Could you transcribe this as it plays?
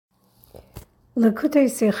Lekutei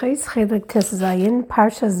Sichos, Chelik Tes Zayin,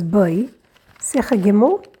 Parshas Boi, Sicha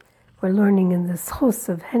Gimel. We're learning in the Schus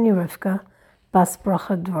of Heni Rivka, Bas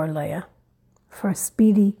Bracha Dvar Leah, for a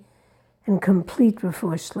speedy and complete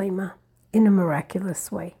refuah shlema in a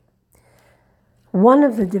miraculous way. One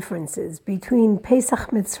of the differences between Pesach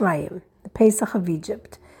Mitzrayim, the Pesach of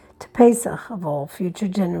Egypt, to Pesach of all future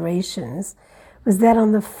generations, was that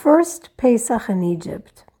on the first Pesach in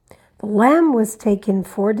Egypt, the lamb was taken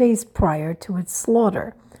 4 days prior to its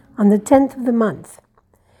slaughter, on the 10th of the month.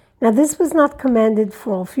 Now this was not commanded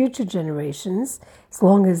for all future generations, as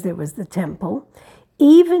long as there was the temple,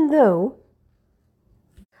 even though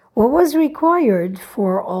what was required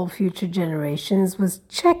for all future generations was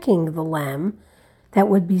checking the lamb that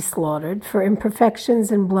would be slaughtered for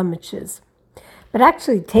imperfections and blemishes. But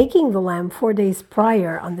actually taking the lamb 4 days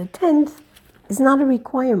prior on the 10th is not a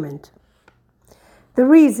requirement. The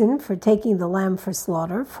reason for taking the lamb for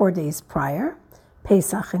slaughter 4 days prior,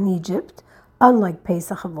 Pesach in Egypt, unlike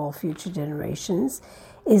Pesach of all future generations,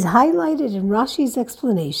 is highlighted in Rashi's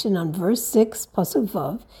explanation on verse 6, Pasuk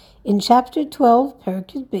Vav, in chapter 12,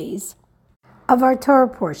 Perek Yud Beis, of our Torah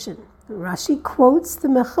portion. Rashi quotes the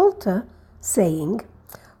Mechilta saying,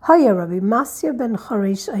 Haya Rabbi Masya ben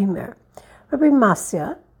Choresh Aimer. Rabbi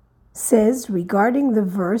Masya says regarding the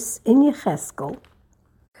verse in Yecheskel,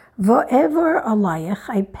 Va'ever alayach,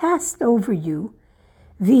 I passed over you,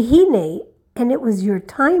 vihine, and it was your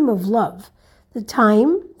time of love, the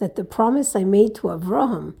time that the promise I made to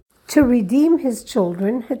Avraham to redeem his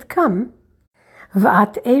children had come.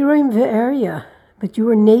 Va'at erim ve'eria, but you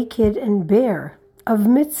were naked and bare of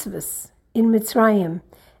mitzvahs in Mitzrayim,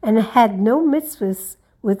 and had no mitzvahs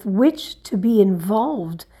with which to be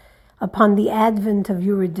involved upon the advent of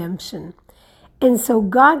your redemption. And so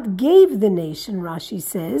God gave the nation, Rashi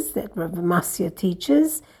says, that Rav Masya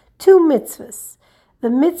teaches, 2 mitzvahs. The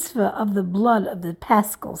mitzvah of the blood of the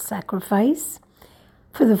Paschal sacrifice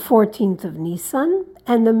for the 14th of Nisan,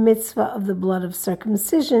 and the mitzvah of the blood of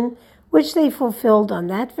circumcision, which they fulfilled on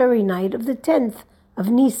that very night of the 10th of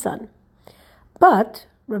Nisan. But,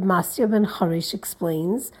 Rav Masya ben Choresh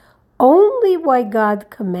explains, only why God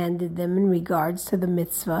commanded them in regards to the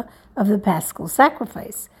mitzvah of the Paschal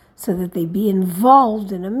sacrifice, so that they be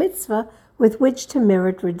involved in a mitzvah with which to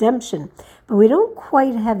merit redemption. But we don't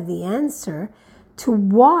quite have the answer to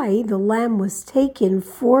why the lamb was taken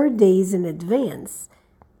 4 days in advance.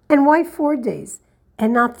 And why 4 days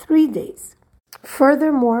and not 3 days?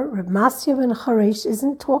 Furthermore, Reb Masya ben Choresh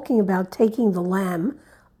isn't talking about taking the lamb,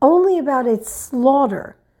 only about its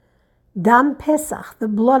slaughter. Dam Pesach, the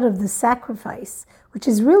blood of the sacrifice, which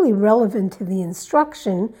is really relevant to the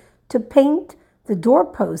instruction to paint the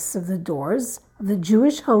doorposts of the doors of the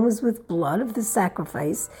Jewish homes with blood of the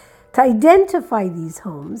sacrifice, to identify these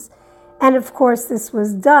homes. And of course, this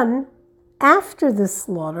was done after the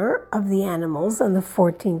slaughter of the animals on the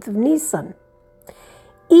 14th of Nisan.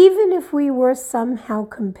 Even if we were somehow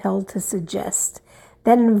compelled to suggest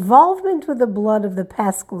that involvement with the blood of the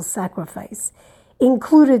Paschal sacrifice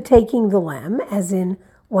included taking the lamb, as in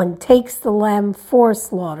one takes the lamb for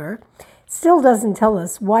slaughter, still doesn't tell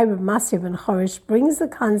us why Rav Masya ben Choresh brings the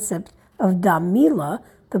concept of dam milah,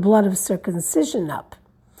 the blood of circumcision, up,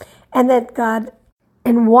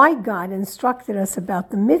 and why God instructed us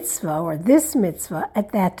about the mitzvah, or this mitzvah,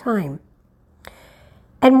 at that time.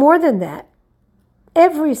 And more than that,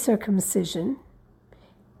 every circumcision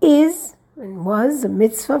is and was a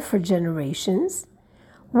mitzvah for generations.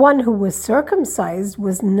 One who was circumcised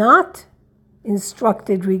was not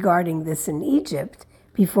instructed regarding this in Egypt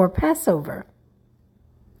before Passover.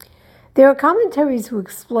 There are commentaries who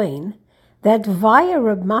explain that via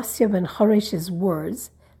Reb Masya ben Choresh's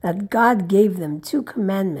words that God gave them 2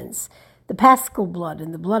 commandments, the Paschal blood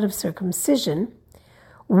and the blood of circumcision,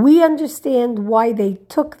 we understand why they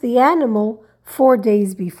took the animal 4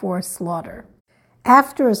 days before slaughter.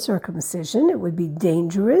 After a circumcision, it would be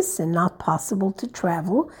dangerous and not possible to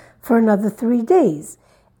travel for another 3 days,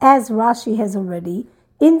 as Rashi has already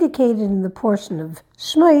indicated in the portion of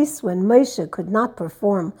Shmos, when Moshe could not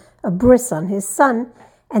perform a bris on his son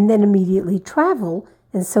and then immediately travel,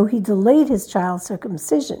 and so he delayed his child's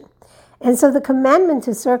circumcision. And so the commandment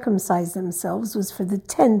to circumcise themselves was for the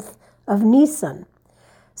 10th of Nisan.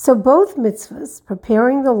 So both mitzvahs,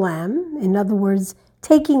 preparing the lamb, in other words,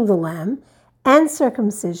 taking the lamb, and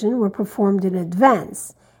circumcision were performed in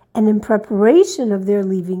advance and in preparation of their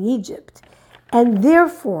leaving Egypt. And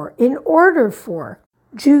therefore, in order for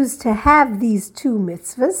Jews to have these 2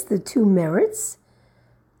 mitzvahs, the 2 merits,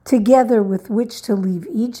 together with which to leave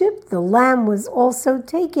Egypt, the lamb was also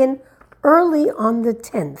taken early on the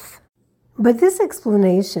 10th. But this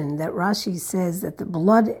explanation that Rashi says that the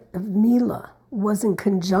blood of Milah was in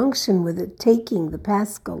conjunction with it taking the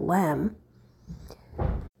Paschal lamb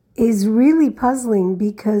is really puzzling,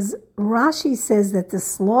 because Rashi says that the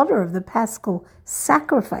slaughter of the Paschal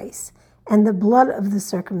sacrifice and the blood of the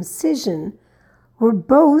circumcision were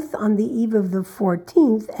both on the eve of the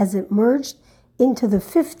 14th as it merged into the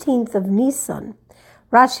 15th of Nisan.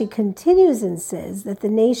 Rashi continues and says that the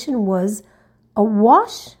nation was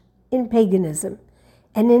awash in paganism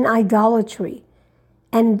and in idolatry.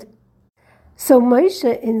 And so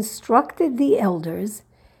Moshe instructed the elders,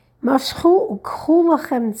 Mashchu ukhu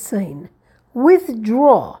lachem tzayin,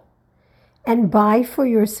 withdraw and buy for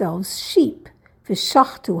yourselves sheep,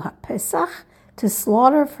 v'shachtu haPesach, to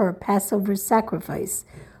slaughter for a Passover sacrifice.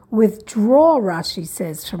 Withdraw, Rashi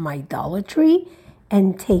says, from idolatry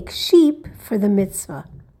and take sheep for the mitzvah.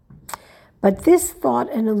 But this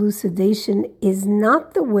thought and elucidation is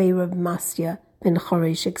not the way Rav Masya ben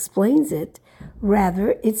Choresh explains it.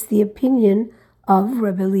 Rather, it's the opinion of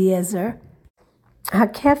Rabbi Eliezer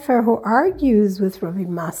HaKefer, who argues with Rabbi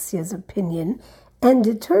Masya's opinion and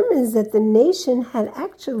determines that the nation had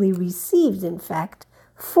actually received, in fact,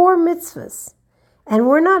 4 mitzvahs, and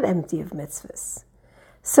were not empty of mitzvahs.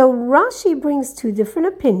 So Rashi brings 2 different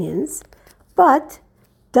opinions, but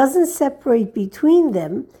doesn't separate between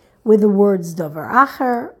them with the words davar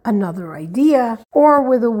acher, another idea, or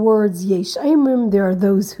with the words yesh omrim, there are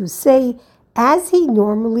those who say, as he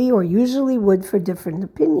normally or usually would for different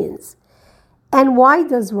opinions. And why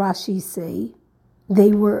does Rashi say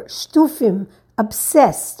they were shtufim,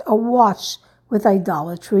 obsessed, awash with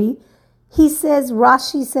idolatry?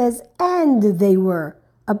 Rashi says, and they were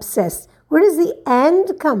obsessed. Where does the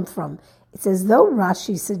and come from? It's as though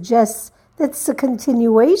Rashi suggests that's a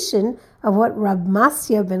continuation of what Rav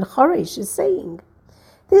Masya ben Choresh is saying.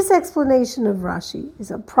 This explanation of Rashi is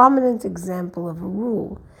a prominent example of a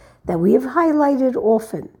rule that we have highlighted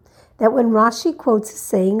often, that when Rashi quotes a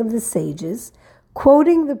saying of the sages,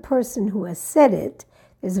 quoting the person who has said it,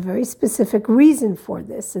 there's a very specific reason for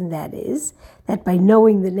this, and that is that by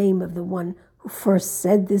knowing the name of the one who first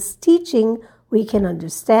said this teaching, we can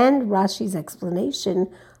understand Rashi's explanation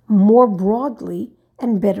more broadly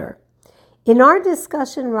and better. In our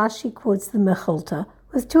discussion, Rashi quotes the Mechilta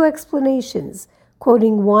with 2 explanations,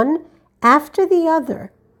 quoting one after the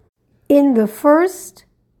other. In the first,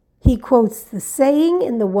 he quotes the saying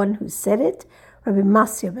in the one who said it, Rabbi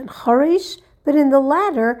Masya ben Choresh, but in the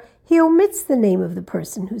latter, he omits the name of the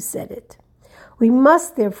person who said it. We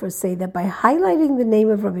must therefore say that by highlighting the name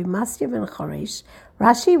of Rabbi Masya ben Choresh,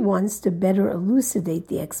 Rashi wants to better elucidate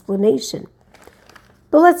the explanation.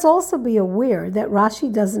 But let's also be aware that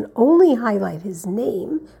Rashi doesn't only highlight his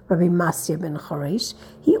name, Rabbi Masya ben Choresh,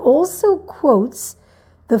 he also quotes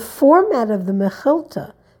the format of the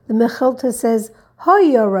Mechilta. The Mechilta says,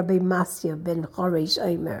 Hoya Rabbi Masya ben Choresh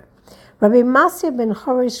Omer. Rabbi Masya ben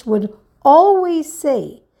Choresh would always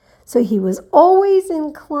say, so he was always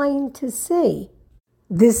inclined to say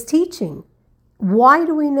this teaching. Why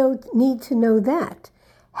do we need to know that?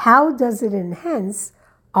 How does it enhance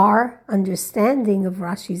our understanding of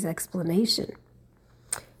Rashi's explanation?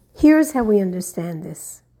 Here's how we understand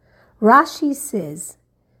this. Rashi says,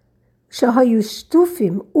 Shahayu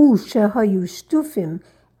shtufim shahayu shtufim,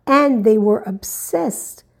 and they were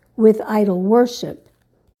obsessed with idol worship,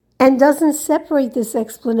 and doesn't separate this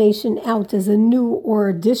explanation out as a new or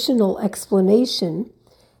additional explanation,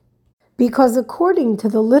 because according to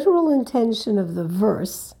the literal intention of the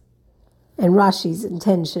verse, and Rashi's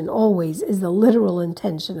intention always is the literal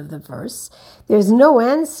intention of the verse, there's no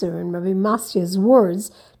answer in Rabbi Masya's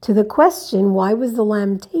words to the question, why was the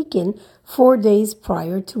lamb taken 4 days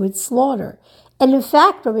prior to its slaughter? And in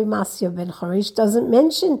fact, Rabbi Masya ben Choresh doesn't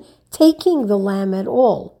mention taking the lamb at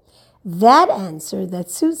all. That answer that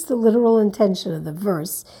suits the literal intention of the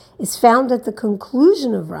verse is found at the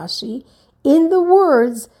conclusion of Rashi in the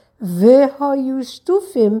words, V'hayu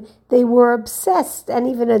shtufim, they were obsessed and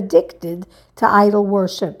even addicted to idol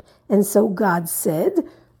worship. And so God said,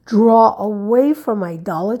 draw away from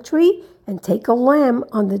idolatry and take a lamb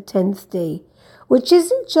on the 10th day, which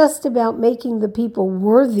isn't just about making the people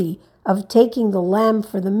worthy of taking the lamb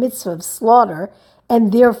for the mitzvah of slaughter,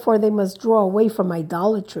 and therefore they must draw away from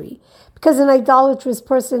idolatry, because an idolatrous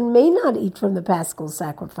person may not eat from the Paschal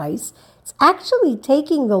sacrifice. It's actually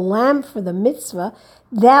taking the lamb for the mitzvah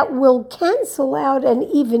that will cancel out and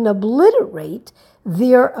even obliterate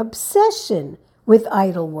their obsession with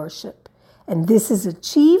idol worship. And this is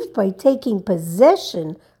achieved by taking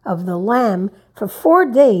possession of the lamb for 4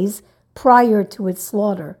 days prior to its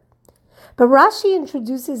slaughter. But Rashi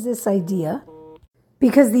introduces this idea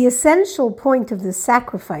because the essential point of the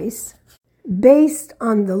sacrifice based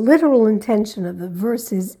on the literal intention of the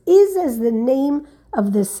verses, is, as the name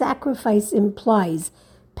of the sacrifice implies,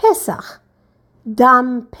 Pesach,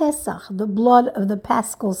 Dam Pesach, the blood of the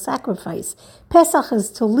Paschal sacrifice. Pesach is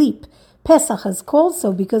to leap. Pesach is called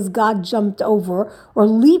so because God jumped over or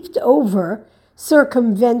leaped over,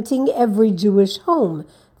 circumventing every Jewish home.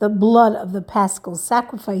 The blood of the Paschal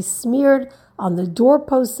sacrifice smeared on the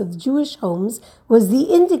doorposts of Jewish homes was the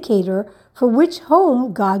indicator for which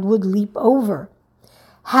home God would leap over.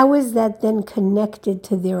 How is that then connected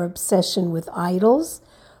to their obsession with idols?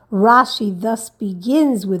 Rashi thus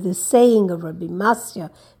begins with a saying of Rabbi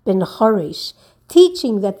Masya ben Choresh,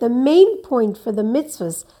 teaching that the main point for the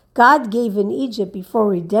mitzvahs God gave in Egypt before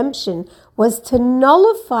redemption was to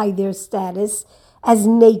nullify their status as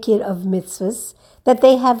naked of mitzvahs, that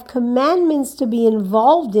they have commandments to be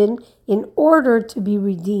involved in order to be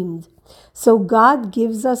redeemed. So God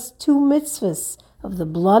gives us two mitzvahs, of the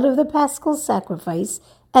blood of the Paschal sacrifice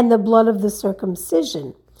and the blood of the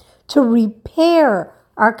circumcision, to repair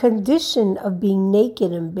our condition of being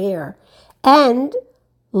naked and bare. And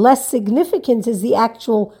less significant is the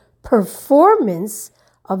actual performance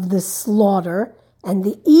of the slaughter and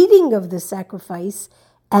the eating of the sacrifice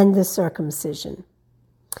and the circumcision.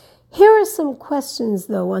 Here are some questions,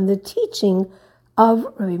 though, on the teaching of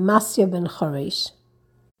Rabbi Masya ben Choresh,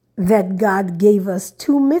 that God gave us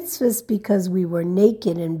two mitzvahs because we were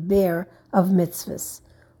naked and bare of mitzvahs.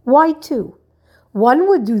 Why two? One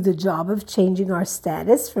would do the job of changing our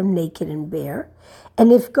status from naked and bare,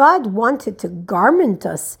 and if God wanted to garment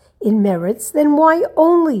us in merits, then why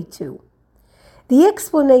only two? The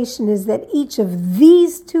explanation is that each of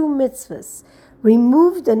these two mitzvahs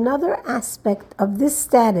removed another aspect of this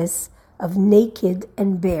status of naked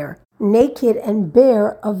and bare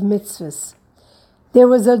of mitzvahs. There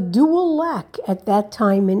was a dual lack at that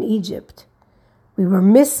time in Egypt. We were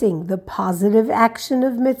missing the positive action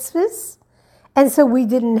of mitzvahs, and so we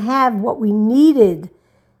didn't have what we needed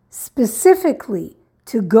specifically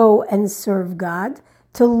to go and serve God,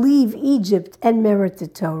 to leave Egypt and merit the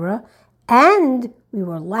Torah, and we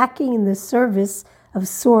were lacking in the service of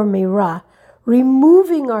Sor Meirah,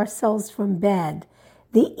 removing ourselves from bad.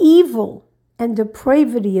 The evil and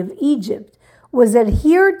depravity of Egypt was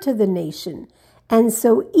adhered to the nation, and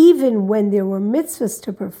so even when there were mitzvahs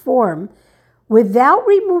to perform, without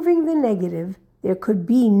removing the negative, there could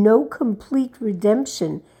be no complete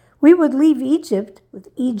redemption. We would leave Egypt with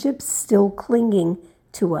Egypt still clinging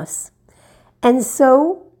to us. And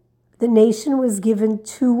so the nation was given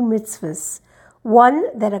two mitzvahs,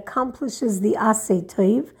 one that accomplishes the Aseh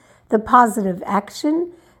Tov, the positive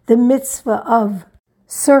action, the mitzvah of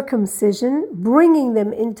circumcision, bringing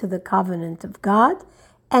them into the covenant of God,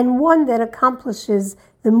 and one that accomplishes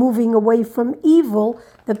the moving away from evil,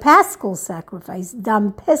 the Paschal sacrifice,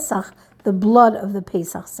 Dam Pesach, the blood of the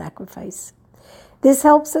Pesach sacrifice. This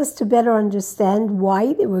helps us to better understand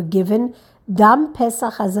why they were given Dam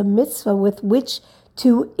Pesach as a mitzvah with which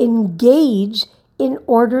to engage in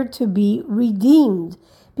order to be redeemed.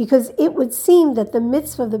 Because it would seem that the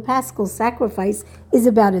mitzvah of the Paschal sacrifice is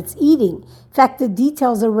about its eating. In fact, the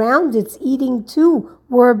details around its eating too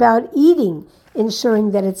were about eating,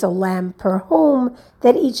 ensuring that it's a lamb per home,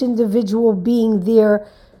 that each individual being there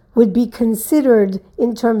would be considered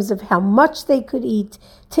in terms of how much they could eat,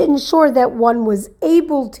 to ensure that one was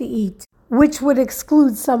able to eat, which would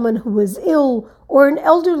exclude someone who was ill or an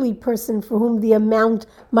elderly person for whom the amount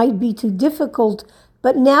might be too difficult.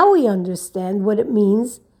 But now we understand what it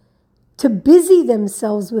means to busy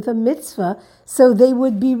themselves with a mitzvah so they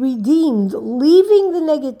would be redeemed, leaving the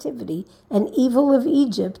negativity and evil of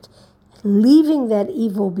Egypt, leaving that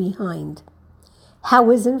evil behind.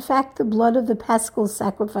 How is in fact the blood of the Paschal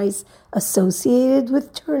sacrifice associated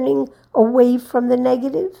with turning away from the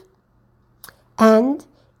negative? And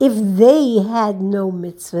if they had no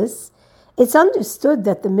mitzvahs, it's understood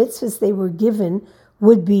that the mitzvahs they were given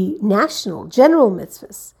would be national, general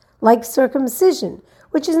mitzvahs, like circumcision,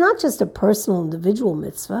 which is not just a personal individual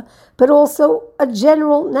mitzvah, but also a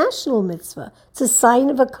general national mitzvah. It's a sign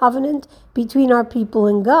of a covenant between our people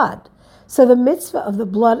and God. So the mitzvah of the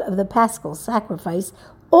blood of the Paschal sacrifice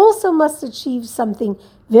also must achieve something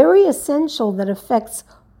very essential that affects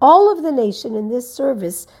all of the nation in this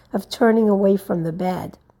service of turning away from the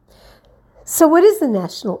bad. So what is the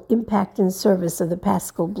national impact and service of the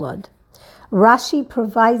Paschal blood? Rashi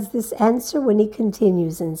provides this answer when he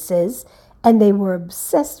continues and says, and they were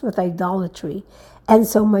obsessed with idolatry, and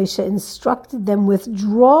so Moshe instructed them,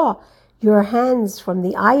 withdraw your hands from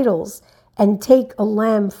the idols and take a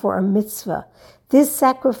lamb for a mitzvah. This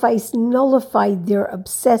sacrifice nullified their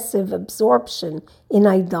obsessive absorption in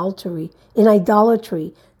idolatry,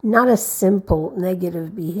 not a simple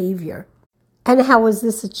negative behavior. And how was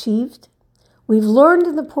this achieved? We've learned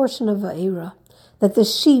in the portion of Va'era that the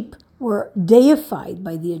sheep were deified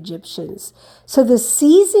by the Egyptians. So the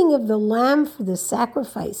seizing of the lamb for the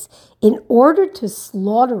sacrifice in order to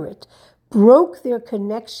slaughter it broke their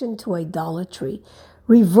connection to idolatry,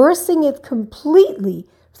 reversing it completely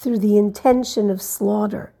through the intention of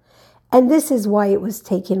slaughter. And this is why it was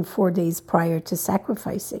taken 4 days prior to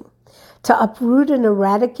sacrificing. To uproot and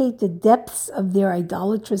eradicate the depths of their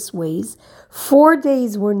idolatrous ways, 4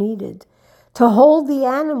 days were needed. To hold the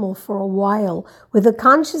animal for a while with a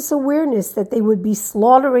conscious awareness that they would be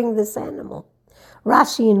slaughtering this animal.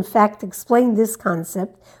 Rashi, in fact, explained this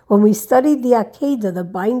concept when we studied the Akedah, the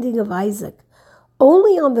binding of Isaac.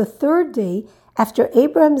 Only on the 3rd day after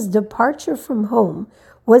Abraham's departure from home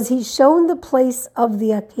was he shown the place of the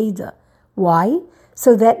Akedah. Why?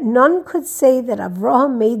 So that none could say that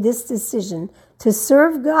Avraham made this decision to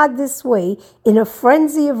serve God this way in a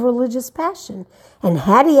frenzy of religious passion. And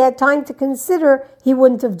had he had time to consider, he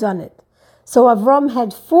wouldn't have done it. So Avram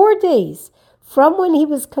had 4 days from when he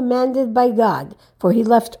was commanded by God, for he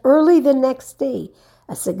left early the next day,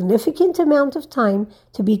 a significant amount of time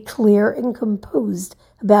to be clear and composed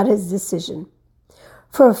about his decision.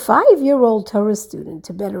 For a 5-year-old Torah student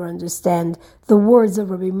to better understand the words of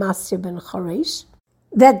Rabbi Masya ben Choresh,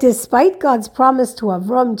 that despite God's promise to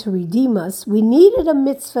Avram to redeem us, we needed a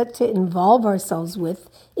mitzvah to involve ourselves with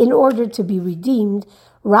in order to be redeemed,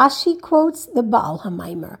 Rashi quotes the Baal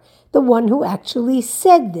HaMaimer, the one who actually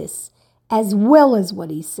said this, as well as what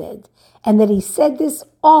he said, and that he said this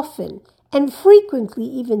often and frequently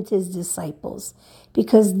even to his disciples,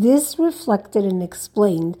 because this reflected and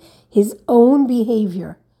explained his own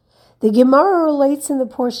behavior. The Gemara relates in the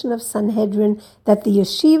portion of Sanhedrin that the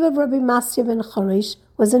yeshiva of Rabbi Masya ben Choresh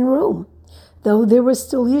was in Rome. Though there were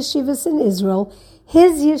still yeshivas in Israel,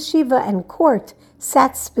 his yeshiva and court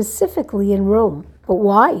sat specifically in Rome. But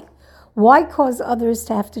why? Why cause others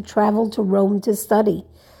to have to travel to Rome to study?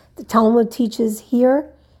 The Talmud teaches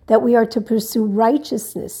here that we are to pursue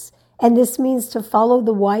righteousness, and this means to follow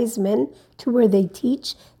the wise men to where they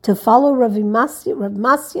teach, to follow Rabbi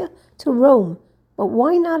Masya to Rome. But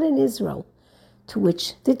why not in Israel? To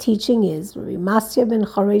which the teaching is, Rabbi Masya ben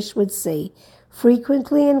Choresh would say,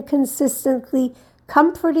 frequently and consistently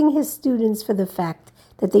comforting his students for the fact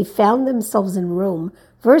that they found themselves in Rome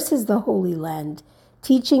versus the Holy Land,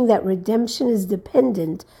 teaching that redemption is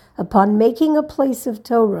dependent upon making a place of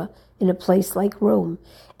Torah in a place like Rome,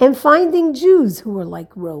 and finding Jews who were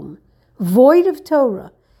like Rome, void of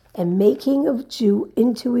Torah, and making a Jew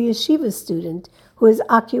into a yeshiva student who is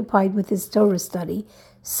occupied with his Torah study,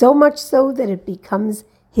 so much so that it becomes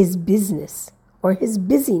his business or his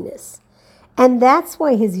busyness. And that's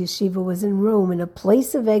why his yeshiva was in Rome, in a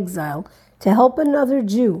place of exile, to help another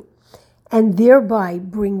Jew and thereby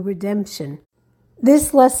bring redemption.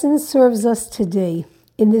 This lesson serves us today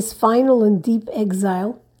in this final and deep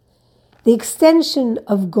exile, the extension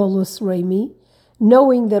of Golus Remi,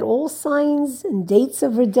 knowing that all signs and dates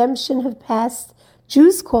of redemption have passed.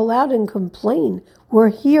 Jews call out and complain. We're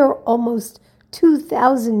here almost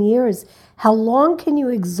 2,000 years. How long can you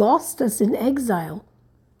exhaust us in exile?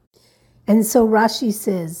 And so Rashi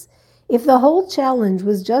says, if the whole challenge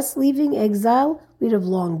was just leaving exile, we'd have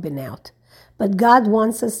long been out. But God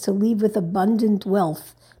wants us to leave with abundant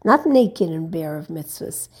wealth, not naked and bare of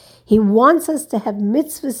mitzvahs. He wants us to have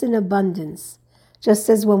mitzvahs in abundance. Just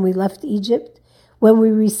as when we left Egypt, when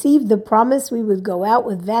we received the promise we would go out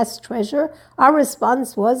with vast treasure, our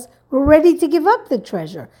response was, we're ready to give up the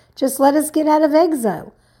treasure. Just let us get out of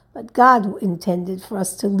exile. But God intended for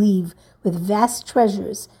us to leave with vast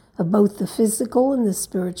treasures of both the physical and the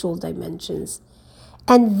spiritual dimensions.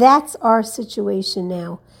 And that's our situation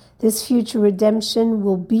now. This future redemption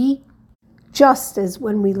will be just as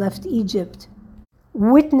when we left Egypt.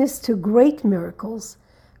 Witness to great miracles.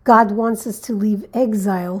 God wants us to leave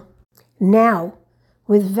exile now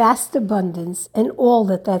with vast abundance and all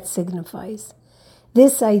that signifies.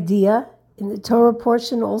 This idea in the Torah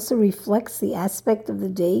portion also reflects the aspect of the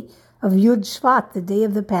day of Yud Shvat, the day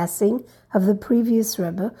of the passing of the previous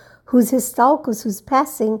Rebbe, whose histalkus, whose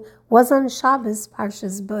passing, was on Shabbos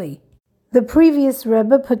Parshas Bo. The previous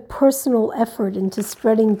Rebbe put personal effort into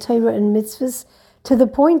spreading Torah and mitzvahs to the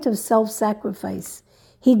point of self-sacrifice.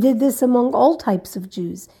 He did this among all types of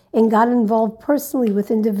Jews and got involved personally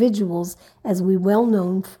with individuals, as we well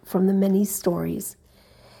know from the many stories.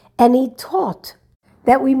 And he taught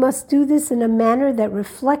that we must do this in a manner that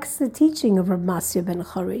reflects the teaching of Rav Masya ben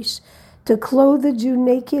Choresh, to clothe the Jew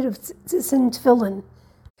naked of tzitzis and tefillin.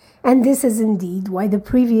 And this is indeed why the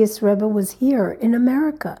previous Rebbe was here in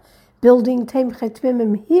America, building Temchet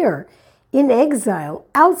Mimim here, in exile,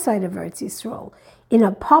 outside of Eretz Yisrael, in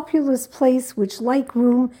a populous place which, like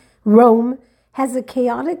Rome, has a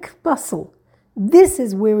chaotic bustle. This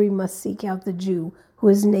is where we must seek out the Jew who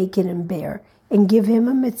is naked and bare, and give him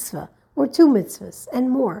a mitzvah, or 2 mitzvahs, and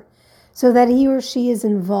more, so that he or she is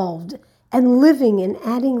involved and living and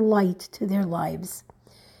adding light to their lives.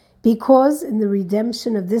 Because in the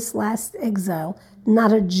redemption of this last exile,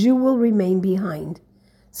 not a Jew will remain behind.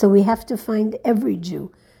 So we have to find every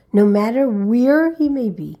Jew, no matter where he may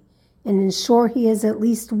be, and ensure he has at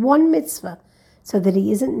least 1 mitzvah, so that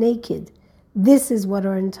he isn't naked. This is what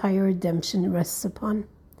our entire redemption rests upon.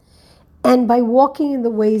 And by walking in the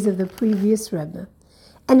ways of the previous Rebbe,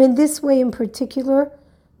 and in this way in particular,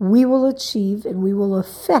 we will achieve and we will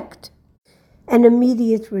effect an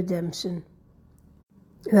immediate redemption,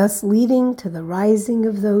 thus leading to the rising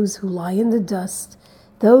of those who lie in the dust,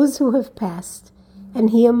 those who have passed,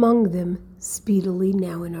 and he among them speedily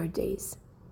now in our days.